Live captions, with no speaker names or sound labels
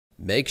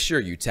Make sure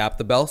you tap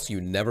the bell so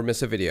you never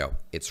miss a video.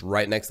 It's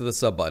right next to the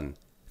sub button.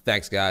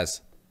 Thanks,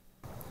 guys.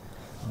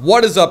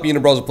 What is up,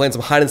 Unibros? We're playing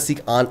some hide and seek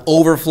on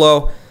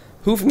Overflow.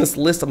 Who from this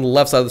list on the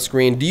left side of the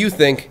screen do you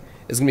think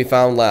is going to be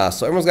found last?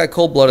 So everyone's got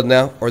cold-blooded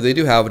now, or they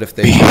do have it if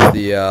they choose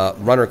the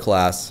runner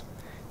class.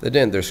 If they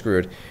didn't, they're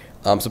screwed.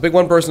 So pick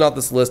one person off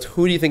this list.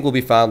 Who do you think will be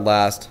found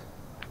last?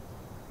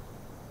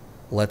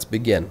 Let's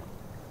begin.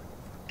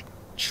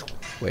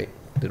 Wait,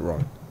 did it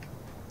wrong.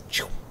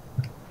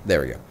 There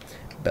we go.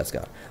 That's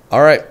gone.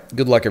 All right,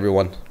 good luck,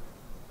 everyone.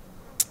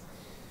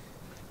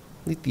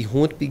 Let the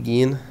hunt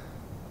begin.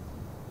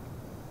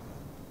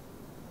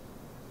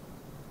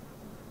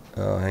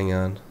 Oh, hang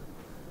on.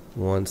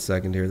 1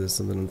 second here. There's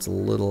something that's a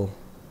little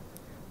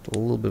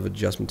bit of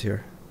adjustment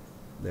here.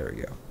 There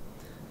we go.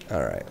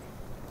 All right.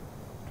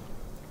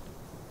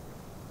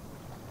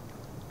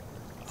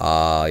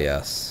 Ah,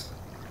 yes.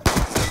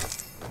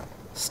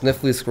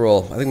 Sniffly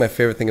scroll. I think my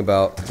favorite thing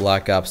about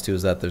Black Ops 2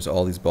 is that there's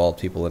all these bald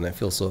people and I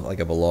feel so like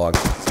I belong.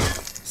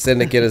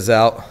 Syndicate is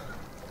out.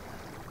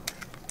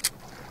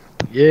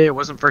 Yeah, it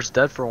wasn't first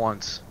dead for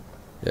once.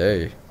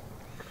 Yay.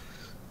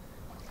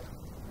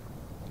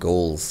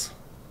 Goals.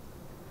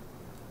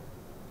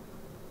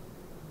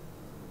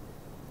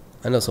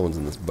 I know someone's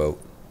in this boat.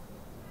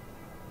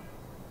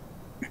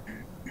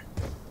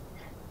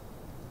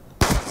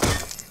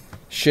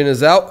 Shin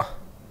is out.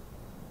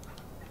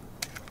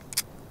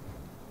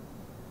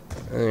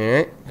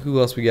 Alright, who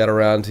else we got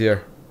around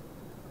here?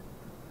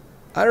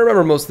 I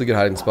remember most of the good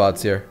hiding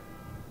spots here.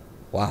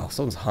 Wow,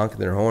 someone's honking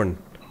their horn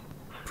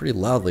pretty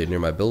loudly near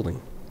my building.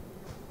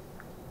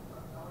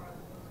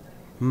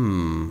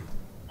 I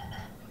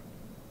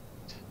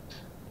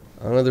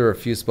know there are a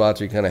few spots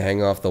where you kind of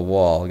hang off the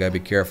wall. You gotta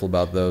be careful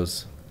about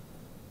those.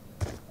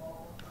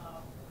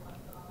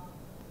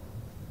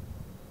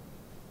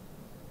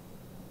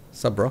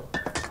 Sup, bro?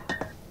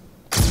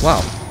 Wow.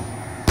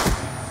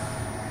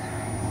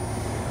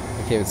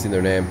 I can't even see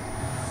their name.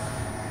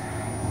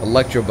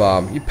 Electro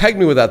bomb. You pegged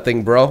me with that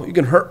thing, bro. You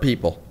can hurt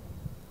people.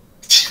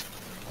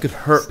 You can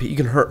hurt. You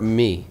can hurt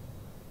me.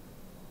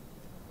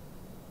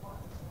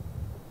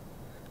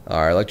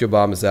 All right, electro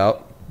bomb is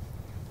out.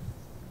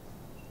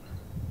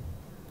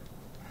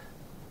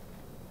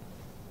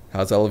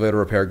 How's elevator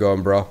repair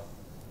going, bro?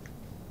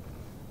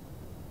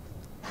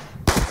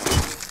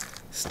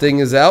 Sting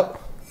is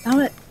out. Damn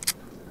it.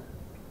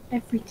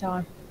 Every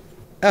time.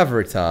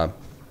 Every time.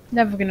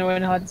 Never gonna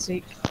win hide and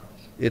seek.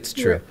 It's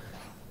true.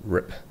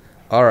 Rip.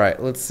 All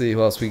right, let's see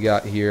who else we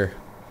got here.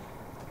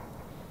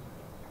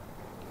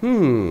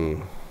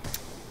 The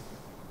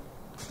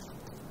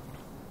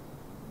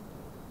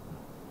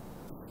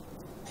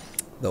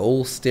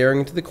old staring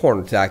into the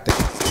corner tactic.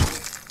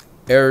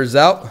 Errors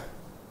out.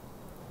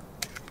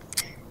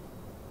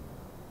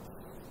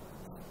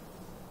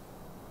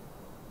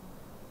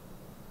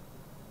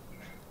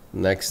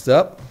 Next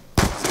up.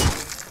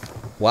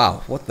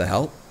 Wow, what the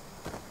hell?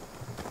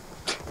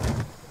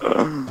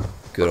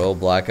 Good old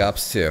Black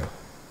Ops 2.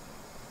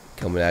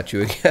 Coming at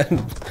you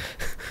again.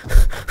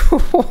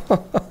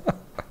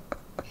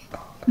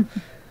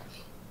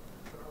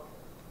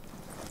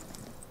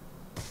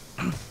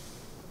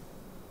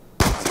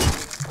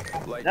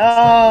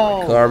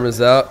 No!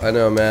 Karma's out. I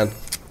know, man.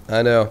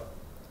 I know.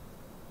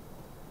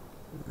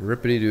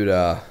 Rippity doo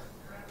dah.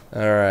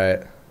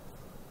 Alright.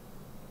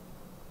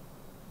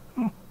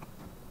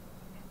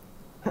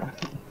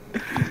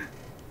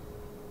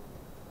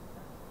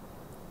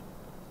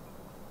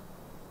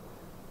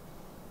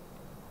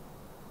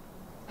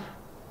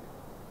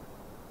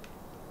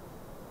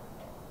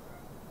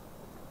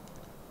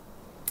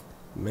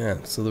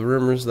 Man, so the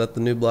rumors that the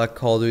new Black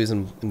Call of Duty is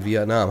in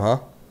Vietnam, huh?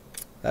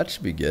 That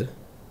should be good.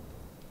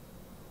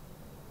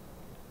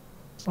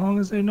 As long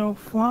as they know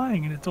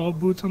flying and it's all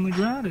boots on the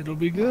ground, it'll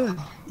be good.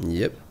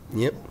 Yep,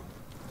 yep.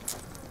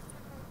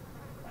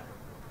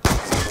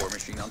 War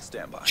machine on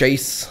standby.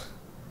 Chase.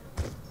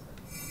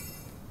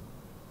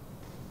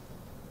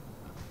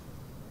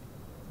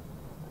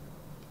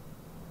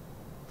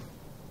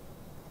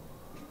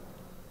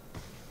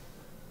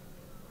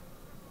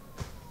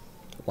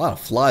 A lot of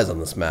flies on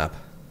this map.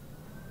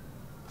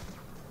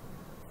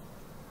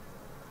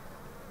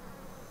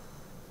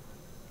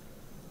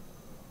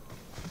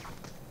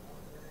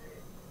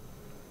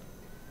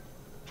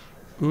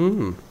 I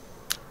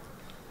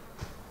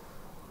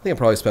think I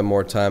probably spent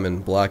more time in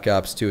Black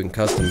Ops 2 and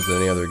Customs than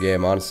any other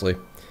game, honestly.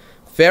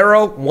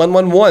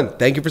 Pharaoh111,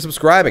 thank you for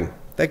subscribing.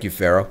 Thank you,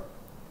 Pharaoh.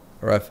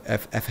 Or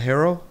F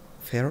Hero?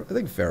 Pharaoh? I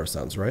think Pharaoh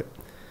sounds right.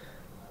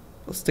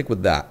 Let's stick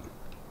with that.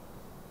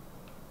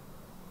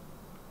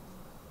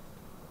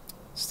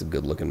 It's a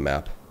good looking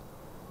map.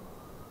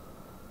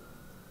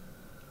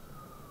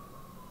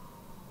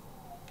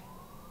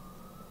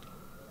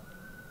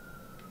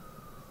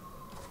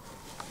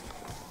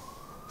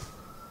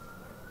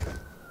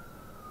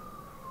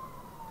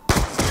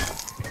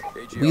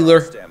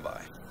 Wheeler.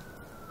 Standby.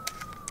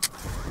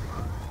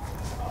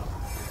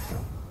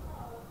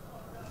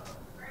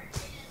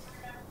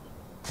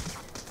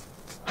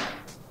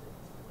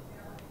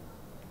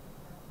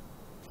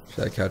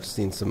 That couch has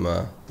seen some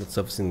good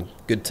stuff, seen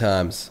good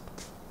times.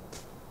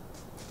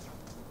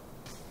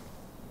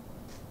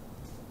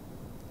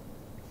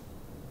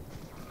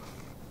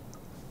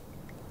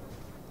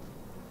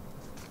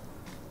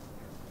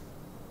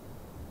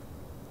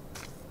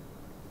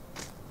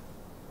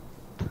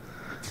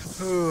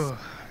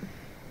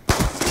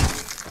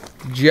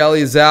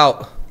 Jelly's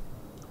out.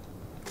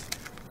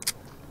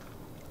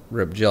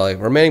 Rip Jelly.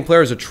 Remaining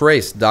players are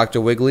Trace, Dr.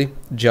 Wiggly,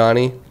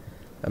 Johnny,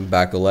 and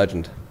Back a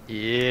Legend.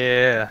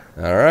 Yeah.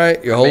 All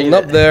right, you're holding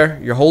up there.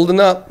 You're holding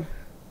up.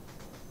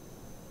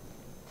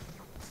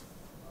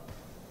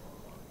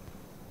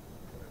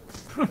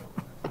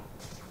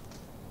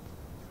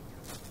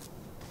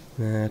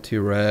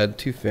 Too red,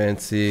 too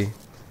fancy.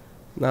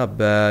 Not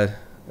bad.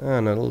 Oh,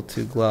 no, a little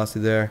too glossy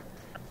there.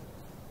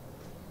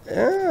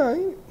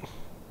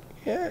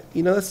 Yeah,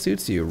 you know, that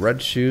suits you.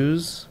 Red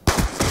shoes.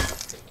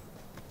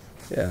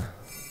 Yeah.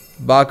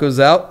 Baco's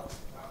out.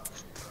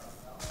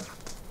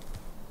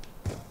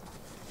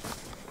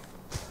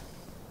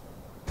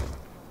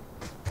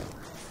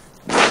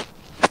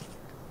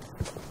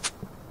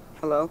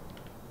 Hello.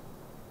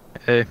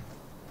 Hey.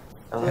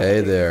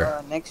 Hey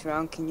there. Next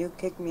round, can you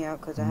kick me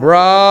out? Cause I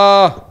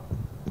Bruh.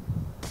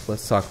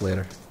 Let's talk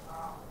later.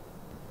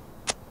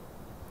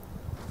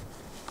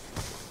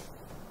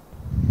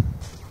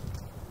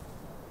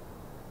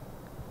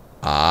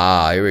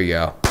 Ah, here we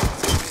go.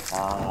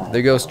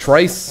 There goes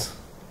Trace.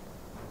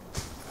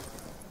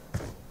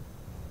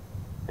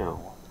 Do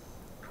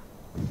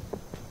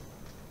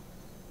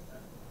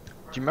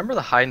you remember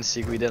the hide and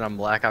seek we did on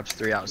Black Ops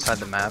 3 outside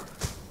the map?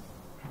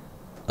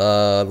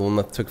 The one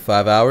that took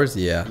 5 hours?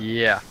 Yeah.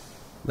 Yeah.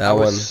 That I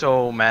one was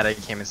so mad I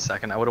came in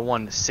second. I would have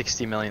won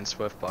 60 million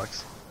Swift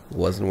bucks.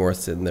 wasn't worth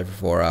sitting there for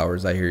 4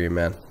 hours. I hear you,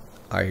 man.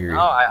 I hear you.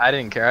 Oh, I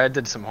didn't care. I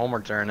did some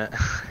homework during it.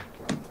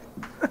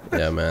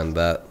 Yeah, man.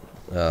 That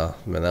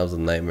was a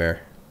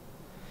nightmare.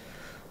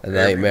 A Are you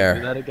ever gonna nightmare.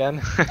 do that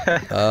again?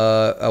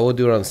 I will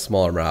do it on a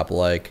smaller map,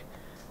 like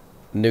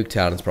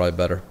Nuketown is probably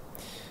better.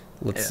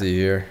 Let's see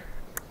here.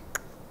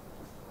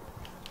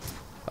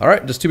 All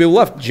right, just 2 people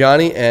left: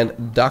 Johnny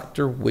and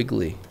Dr.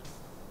 Wiggly.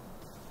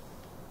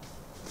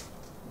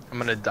 I'm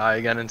gonna die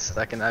again in a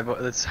second.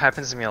 This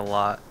happens to me a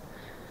lot.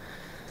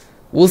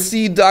 We'll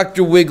see,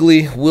 Dr.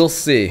 Wiggly. We'll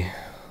see.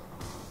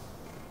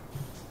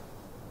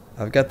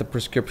 I've got the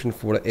prescription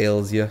for what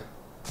ails you.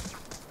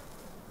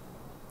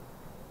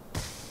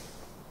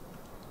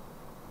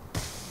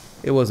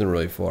 It wasn't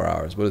really 4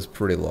 hours, but it was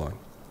pretty long.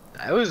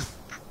 It was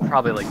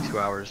probably like 2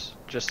 hours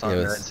just on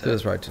It that.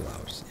 was probably 2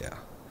 hours. Yeah,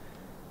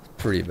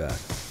 pretty bad.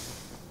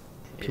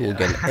 People Yeah.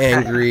 getting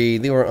angry.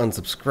 They were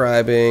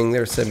unsubscribing. They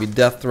were sending me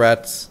death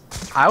threats.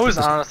 I was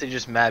honestly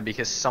just mad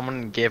because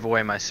someone gave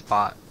away my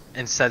spot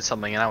and said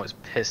something, and I was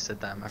pissed at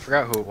them. I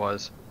forgot who it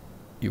was.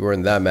 You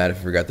weren't that mad if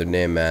you forgot their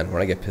name, man.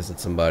 When I get pissed at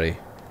somebody,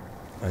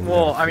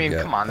 Well, I mean,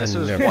 come on. This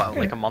was, what,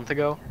 like a month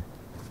ago?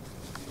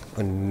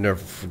 I never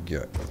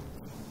forget.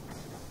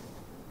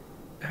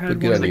 Had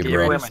Good one on of you, the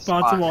bro. greatest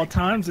spots of all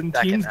times, and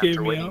Second teams gave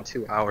after me waiting out.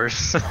 2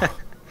 hours.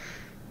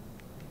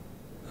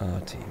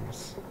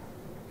 Teams.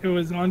 It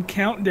was on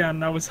countdown,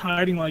 and I was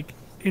hiding like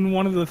in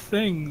one of the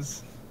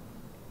things.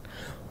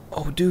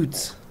 Oh,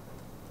 dudes.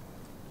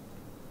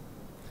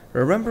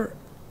 Remember,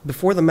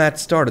 before the match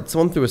started,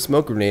 someone threw a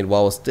smoke grenade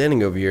while I was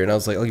standing over here, and I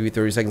was like, I'll give you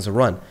 30 seconds to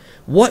run.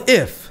 What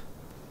if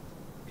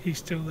He's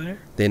still there.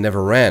 they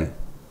never ran?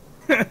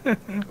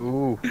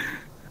 Ooh.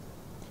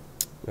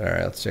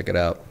 Alright, let's check it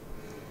out.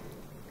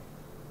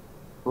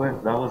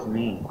 Swift, that was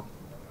me.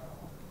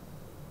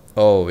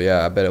 Oh,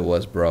 yeah, I bet it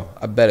was, bro.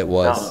 I bet it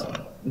was.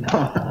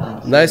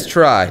 No. Nice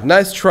try.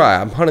 Nice try.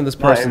 I'm hunting this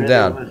No, it person really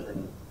down.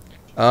 wasn't.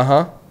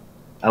 Uh-huh.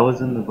 I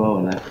was in the boat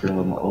and I threw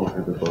him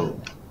over the boat.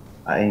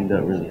 I aimed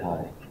up really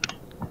high.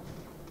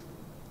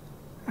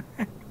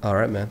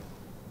 Alright, man.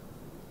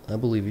 I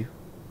believe you.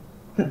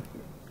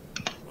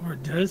 Or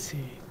does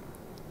he?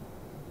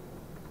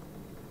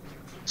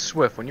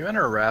 Swift, when you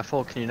enter a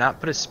raffle, can you not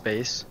put a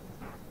space?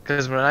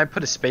 Because when I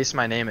put a space in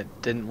my name, it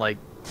didn't like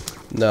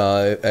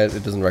No,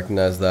 it doesn't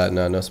recognize that.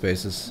 No, no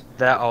spaces.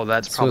 that. Oh,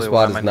 that's probably Swift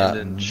why Spot my is name not,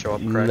 didn't show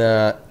up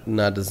correctly.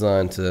 not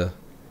designed to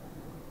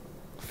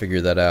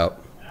figure that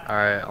out.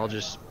 Alright, I'll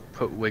just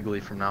put Wiggly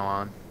from now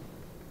on.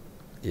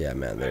 Yeah,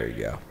 man, there you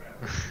go.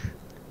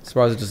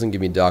 Surprised it doesn't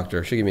give me doctor.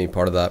 It should give me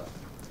part of that.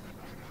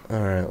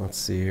 Alright, let's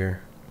see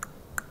here.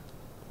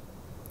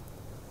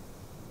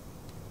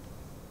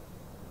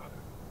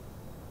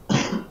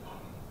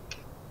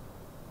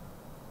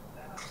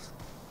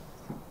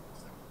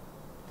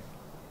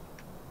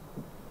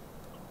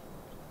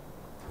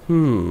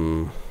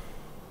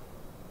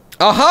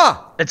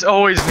 Aha! It's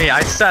always me.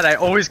 I said I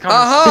always come.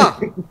 Aha!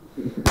 Are you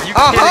kidding?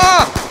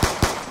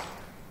 Aha!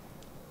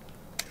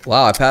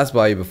 Wow, I passed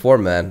by you before,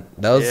 man.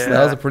 That was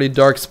Yeah. a pretty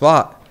dark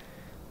spot.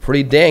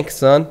 Pretty dank,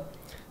 son.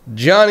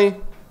 Johnny,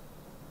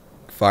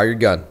 fire your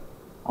gun.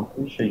 I'm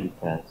pretty sure you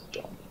passed,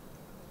 John.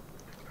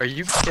 Are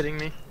you kidding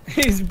me?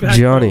 He's back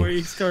Johnny. where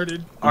he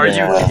started. Are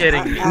Yeah. you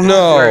kidding me?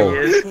 No. Where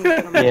he is?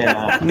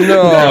 Yeah.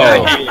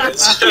 No.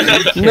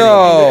 Kick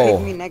No.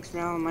 me next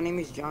round. My name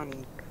is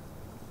Johnny.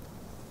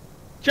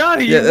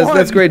 Johnny, Yeah, you won.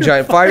 that's great,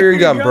 Giant. Fire your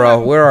gun,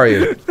 bro. Where are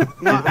you? Just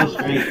go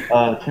straight.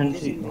 Turn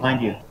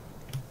behind you.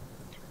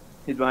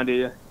 He's behind you,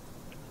 yeah.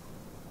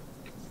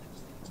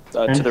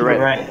 Turn To the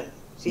right.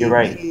 See, You're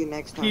right. See you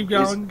next time. Keep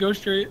going. Go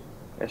straight.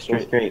 Yeah, Go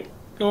straight. straight.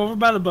 Go over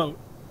by the boat.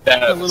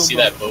 See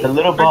that boat? The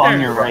little ball on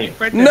your right.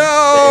 Right there.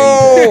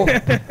 No!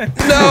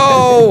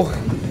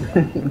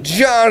 No!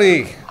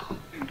 Johnny!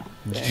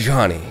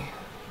 Johnny.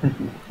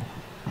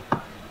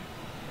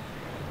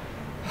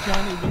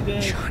 Johnny, be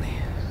dead. Johnny.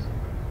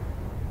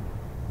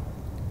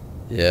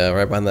 Yeah,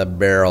 right behind that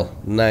barrel.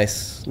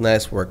 Nice.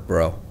 Nice work,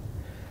 bro.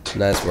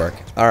 Nice work.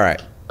 All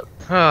right.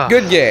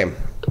 Good game.